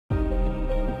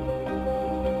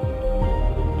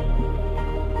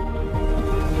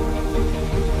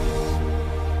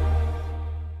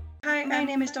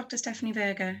name is Dr. Stephanie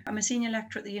Verga. I'm a senior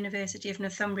lecturer at the University of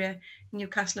Northumbria in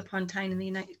Newcastle upon Tyne in the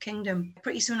United Kingdom.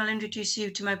 Pretty soon I'll introduce you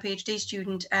to my PhD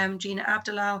student, Gina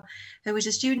Abdalal, who is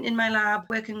a student in my lab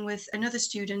working with another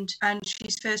student, and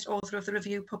she's first author of the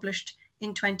review published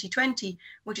in 2020,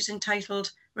 which is entitled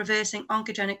Reversing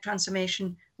Oncogenic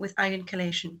Transformation with Iron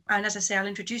Chelation. And as I say, I'll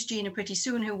introduce Gina pretty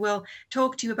soon, who will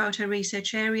talk to you about her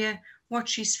research area, what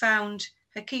she's found,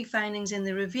 her key findings in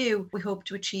the review we hope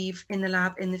to achieve in the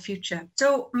lab in the future.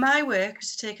 So my work,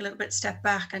 just to take a little bit step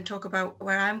back and talk about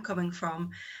where I'm coming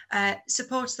from,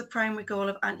 supports the primary goal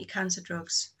of anti-cancer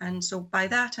drugs. And so by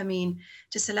that, I mean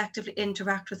to selectively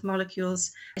interact with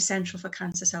molecules essential for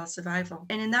cancer cell survival.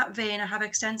 And in that vein, I have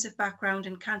extensive background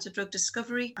in cancer drug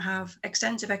discovery. I have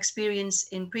extensive experience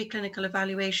in preclinical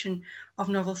evaluation of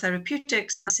novel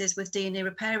therapeutics, with DNA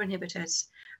repair inhibitors.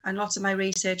 And lots of my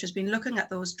research has been looking at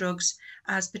those drugs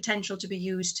as potential to be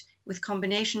used with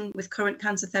combination with current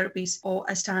cancer therapies or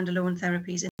as standalone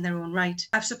therapies in their own right.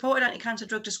 I've supported anti-cancer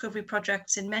drug discovery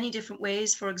projects in many different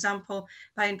ways, for example,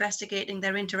 by investigating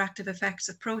their interactive effects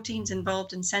of proteins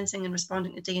involved in sensing and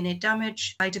responding to DNA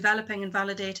damage, by developing and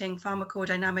validating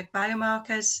pharmacodynamic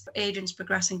biomarkers for agents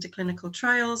progressing to clinical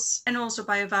trials, and also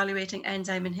by evaluating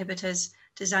enzyme inhibitors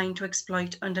designed to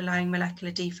exploit underlying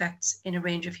molecular defects in a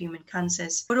range of human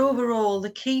cancers. But overall, the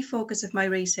key focus of my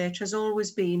research has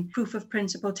always been proof of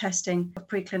principle testing of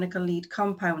preclinical lead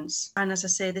compounds. And as I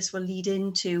say, this will lead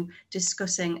into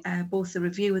discussing both the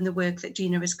review and the work that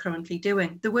Gina is currently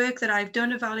doing. The work that I've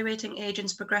done evaluating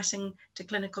agents progressing to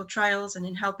clinical trials and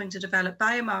in helping to develop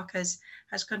biomarkers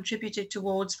has contributed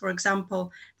towards, for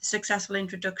example, the successful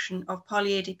introduction of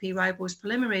poly-ADP ribose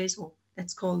polymerase, or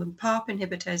let's call them PARP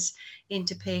inhibitors,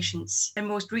 into patients. And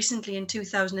most recently in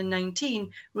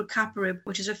 2019, rucaparib,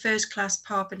 which is a first-class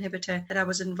PARP inhibitor that I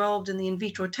was involved in the in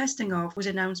vitro testing of, was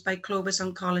announced by Clovis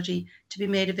Oncology to be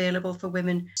made available for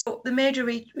women. So the major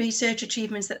research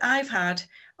achievements that I've had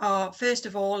are, first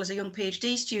of all, as a young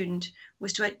PhD student,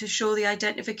 was to show the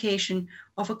identification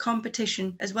of a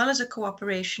competition as well as a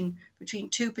cooperation between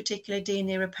two particular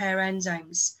DNA repair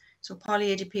enzymes. So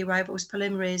poly-ADP ribose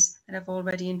polymerase that I've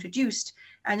already introduced,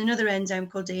 and another enzyme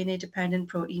called DNA-dependent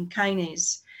protein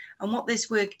kinase. And what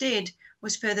this work did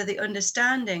was further the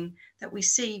understanding that we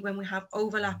see when we have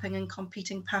overlapping and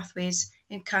competing pathways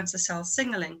in cancer cell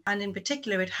signaling. And in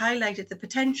particular, it highlighted the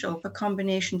potential for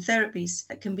combination therapies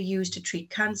that can be used to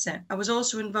treat cancer. I was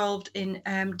also involved in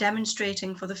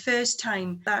demonstrating for the first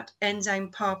time that enzyme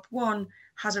PARP1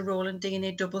 has a role in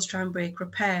DNA double-strand break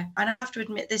repair. And I have to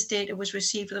admit, this data was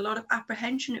received with a lot of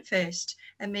apprehension at first,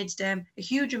 amidst a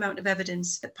huge amount of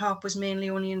evidence that PARP was mainly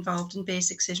only involved in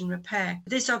base excision repair.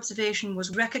 This observation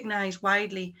was recognised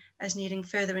widely as needing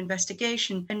further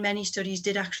investigation, and many studies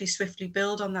did actually swiftly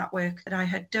build on that work that I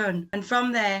had done. And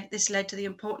from there, this led to the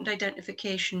important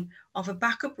identification of a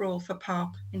backup role for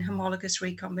PARP in homologous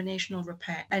recombinational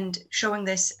repair. And showing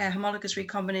this homologous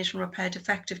recombinational repair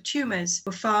defective tumours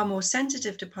were far more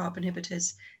sensitive to PARP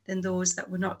inhibitors than those that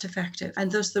were not defective. And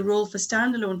thus the role for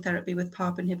standalone therapy with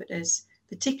PARP inhibitors,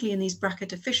 particularly in these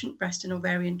BRCA-deficient breast and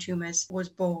ovarian tumours, was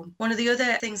born. One of the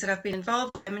other things that I've been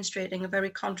involved in demonstrating a very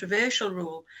controversial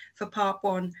role for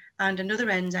PARP1 and another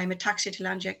enzyme,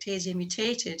 ataxia-telangiectasia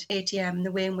mutated, ATM,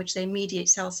 the way in which they mediate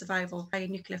cell survival by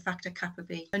nuclear factor kappa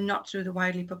B, and not through the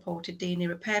widely purported DNA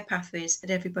repair pathways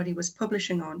that everybody was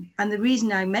publishing on. And the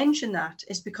reason I mention that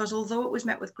is because although it was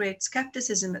met with great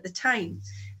skepticism at the time,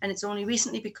 and it's only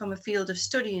recently become a field of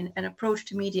study and approach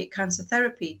to mediate cancer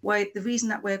therapy, why the reason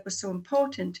that work was so important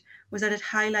was that it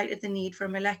highlighted the need for a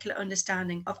molecular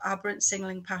understanding of aberrant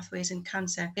signaling pathways in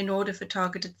cancer in order for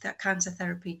targeted cancer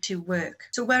therapy to work.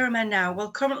 So where am I now?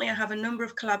 Well, currently I have a number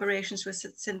of collaborations with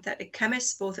synthetic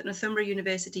chemists, both at Northumbria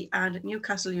University and at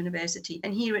Newcastle University.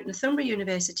 And here at Northumbria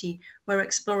University, we're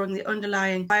exploring the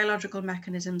underlying biological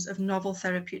mechanisms of novel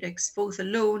therapeutics, both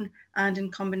alone and in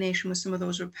combination with some of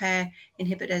those repair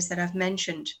inhibitors that I've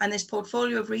mentioned. And this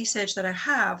portfolio of research that I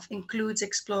have includes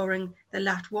exploring the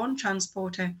LAT1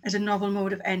 transporter as a novel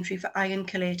mode of entry for iron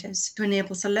chelators to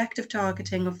enable selective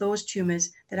targeting of those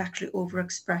tumours that actually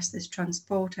overexpress this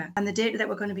transporter. And the data that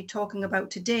we're going to be talking about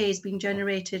today is being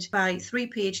generated by 3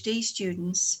 PhD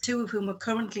students, 2 of whom are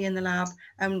currently in the lab,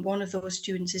 and one of those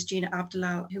students is Gina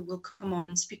Abdalal, who will come on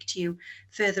and speak to you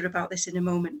further about this in a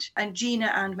moment. And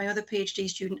Gina and my other PhD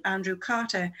student, Andrew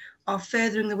Carter, are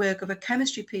furthering the work of a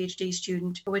chemistry PhD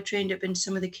student. We're trained up in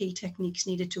some of the key techniques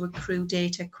needed to accrue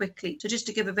data quickly. So just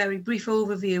to give a very brief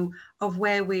overview of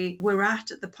where we were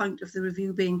at the point of the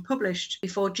review being published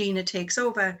before Gina takes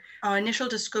over, our initial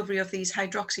discovery of these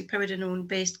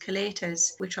hydroxypyridinone-based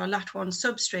chelators, which are LAT1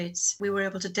 substrates, we were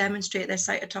able to demonstrate their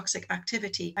cytotoxic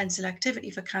activity and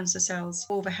selectivity for cancer cells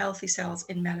over healthy cells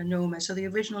in melanoma. So the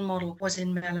original model was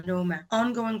in melanoma.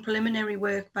 Ongoing preliminary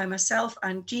work by myself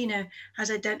and Gina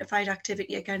has identified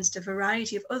activity against a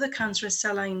variety of other cancerous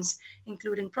cell lines,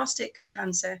 including prostate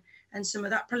cancer, and some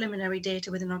of that preliminary data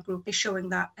within our group is showing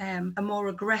that a more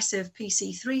aggressive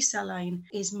PC3 cell line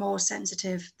is more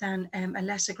sensitive than a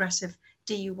less aggressive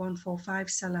DU145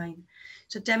 cell line.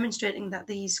 So demonstrating that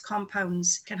these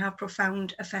compounds can have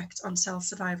profound effects on cell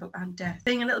survival and death.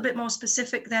 Being a little bit more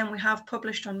specific then, we have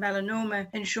published on melanoma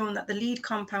and shown that the lead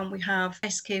compound we have,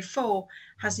 SK4,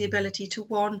 has the ability to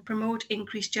 1, promote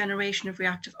increased generation of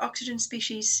reactive oxygen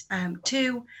species,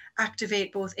 2,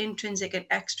 activate both intrinsic and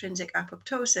extrinsic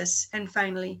apoptosis, and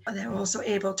finally, they're also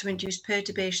able to induce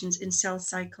perturbations in cell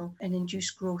cycle and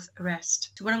induce growth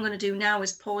arrest. So what I'm going to do now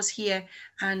is pause here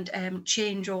and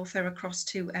change author across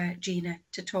to Gina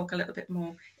to talk a little bit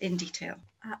more in detail.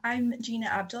 I'm Gina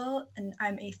Abdal, and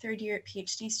I'm a third-year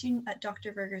PhD student at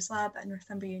Dr. Berger's lab at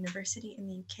Northumbria University in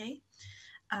the UK.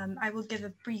 I will give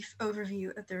a brief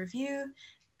overview of the review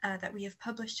that we have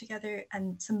published together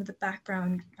and some of the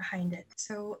background behind it.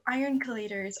 So iron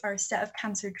chelators are a set of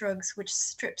cancer drugs which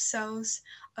strip cells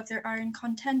of their iron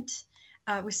content,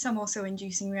 with some also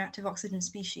inducing reactive oxygen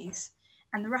species.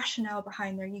 And the rationale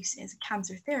behind their use as a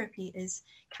cancer therapy is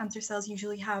cancer cells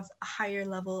usually have a higher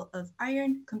level of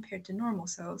iron compared to normal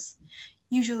cells,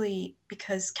 usually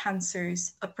because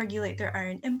cancers upregulate their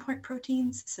iron import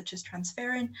proteins, such as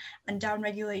transferrin, and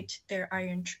downregulate their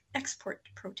iron export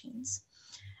proteins.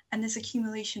 And this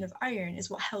accumulation of iron is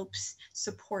what helps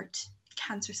support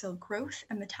cancer cell growth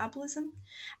and metabolism,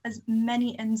 as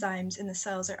many enzymes in the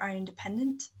cells are iron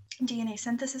dependent. DNA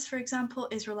synthesis, for example,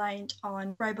 is reliant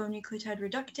on ribonucleotide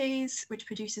reductase, which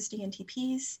produces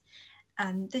DNTPs.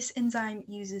 And this enzyme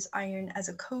uses iron as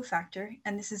a cofactor,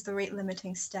 and this is the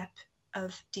rate-limiting step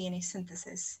of DNA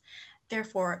synthesis.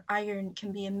 Therefore, iron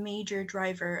can be a major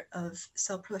driver of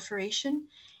cell proliferation,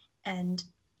 and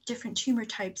different tumor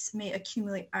types may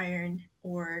accumulate iron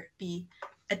or be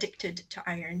addicted to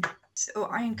iron. So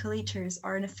iron chelators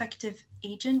are an effective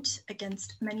agent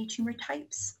against many tumor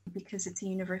types because it's a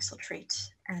universal trait,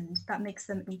 and that makes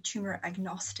them a tumor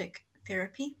agnostic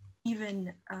therapy,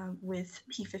 even with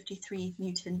p53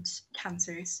 mutant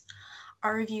cancers.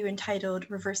 Our review entitled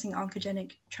Reversing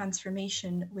Oncogenic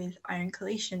Transformation with Iron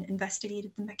Chelation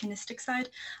investigated the mechanistic side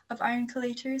of iron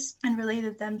chelators and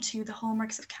related them to the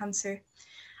hallmarks of cancer.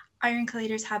 Iron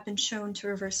chelators have been shown to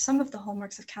reverse some of the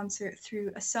hallmarks of cancer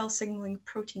through a cell signaling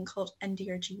protein called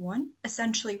NDRG1.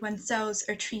 Essentially, when cells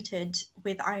are treated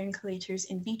with iron chelators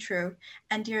in vitro,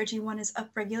 NDRG1 is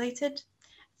upregulated,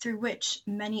 through which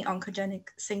many oncogenic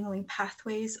signaling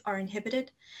pathways are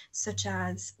inhibited, such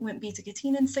as Wnt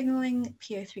beta-catenin signaling,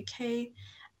 PI3K,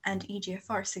 and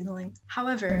EGFR signaling.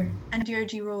 However,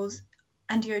 NDRG1's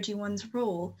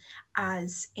role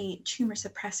as a tumor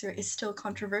suppressor is still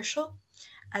controversial,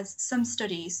 as some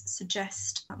studies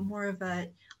suggest more of an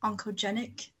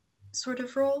oncogenic sort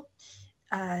of role.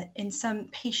 In some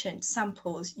patient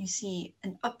samples, you see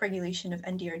an upregulation of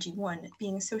NDRG1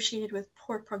 being associated with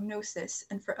poor prognosis,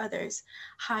 and for others,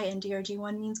 high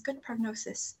NDRG1 means good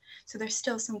prognosis. So there's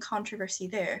still some controversy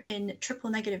there. In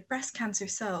triple-negative breast cancer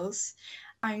cells,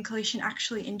 iron chelation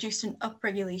actually induced an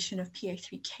upregulation of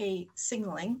PI3K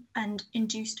signaling and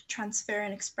induced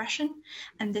transferrin expression,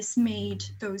 and this made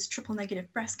those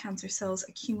triple-negative breast cancer cells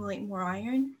accumulate more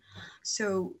iron.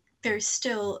 So there's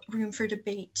still room for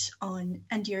debate on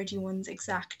NDRG1's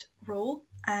exact role,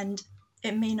 and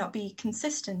it may not be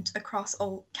consistent across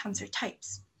all cancer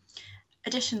types.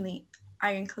 Additionally,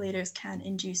 iron chelators can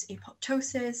induce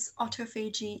apoptosis,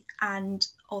 autophagy, and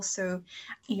also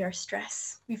ER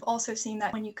stress. We've also seen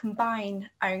that when you combine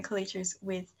iron chelators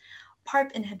with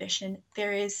PARP inhibition,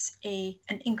 there is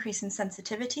an increase in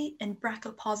sensitivity in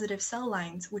BRCA-positive cell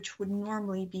lines, which would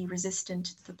normally be resistant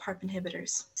to the PARP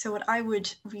inhibitors. So what I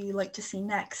would really like to see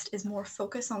next is more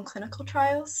focus on clinical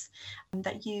trials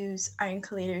that use iron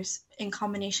chelators in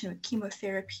combination with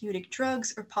chemotherapeutic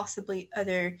drugs or possibly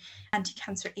other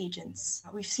anti-cancer agents.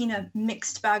 We've seen a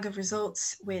mixed bag of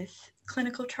results with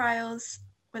clinical trials.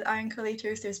 With iron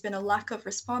chelators, there's been a lack of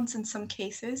response in some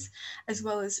cases, as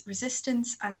well as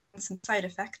resistance and some side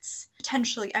effects.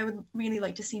 Potentially, I would really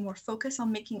like to see more focus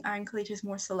on making iron chelators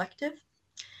more selective.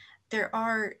 There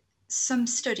are some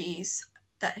studies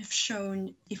that have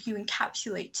shown if you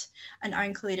encapsulate an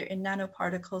iron chelator in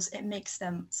nanoparticles, it makes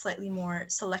them slightly more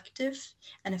selective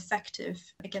and effective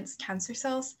against cancer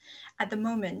cells. At the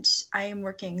moment, I am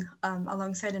working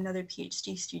alongside another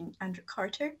PhD student, Andrew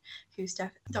Carter, who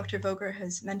Dr. Vogler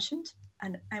has mentioned,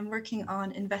 and I'm working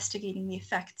on investigating the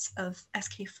effects of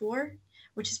SK4,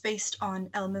 which is based on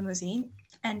L-mimosine,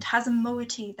 and has a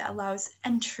moiety that allows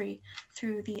entry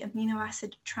through the amino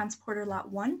acid transporter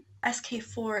LAT1.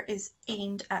 SK4 is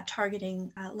aimed at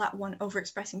targeting LAT1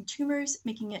 overexpressing tumors,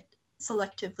 making it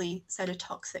selectively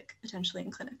cytotoxic, potentially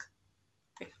in clinic.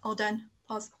 Okay, all done.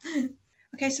 Pause.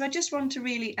 Okay, so I just want to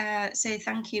really say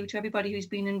thank you to everybody who's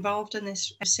been involved in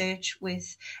this research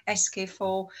with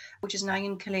SK4, which is an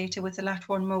iron chelator with the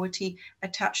LAT1 moiety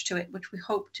attached to it, which we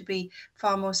hope to be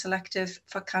far more selective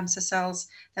for cancer cells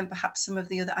than perhaps some of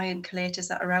the other iron chelators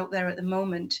that are out there at the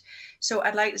moment. So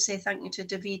I'd like to say thank you to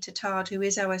David Tattard, who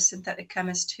is our synthetic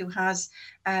chemist, who has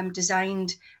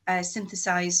designed,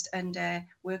 synthesized and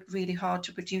worked really hard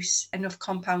to produce enough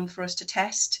compound for us to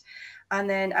test. And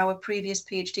then our previous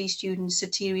PhD student,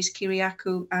 Sotiris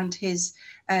Kyriakou, and his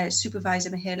supervisor,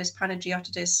 Mihalis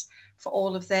Panagiotidis, for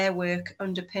all of their work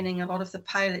underpinning a lot of the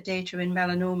pilot data in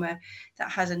melanoma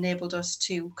that has enabled us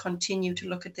to continue to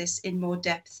look at this in more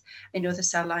depth in other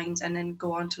cell lines and then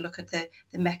go on to look at the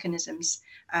mechanisms.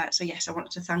 So yes, I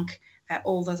wanted to thank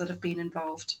all those that have been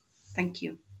involved. Thank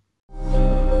you.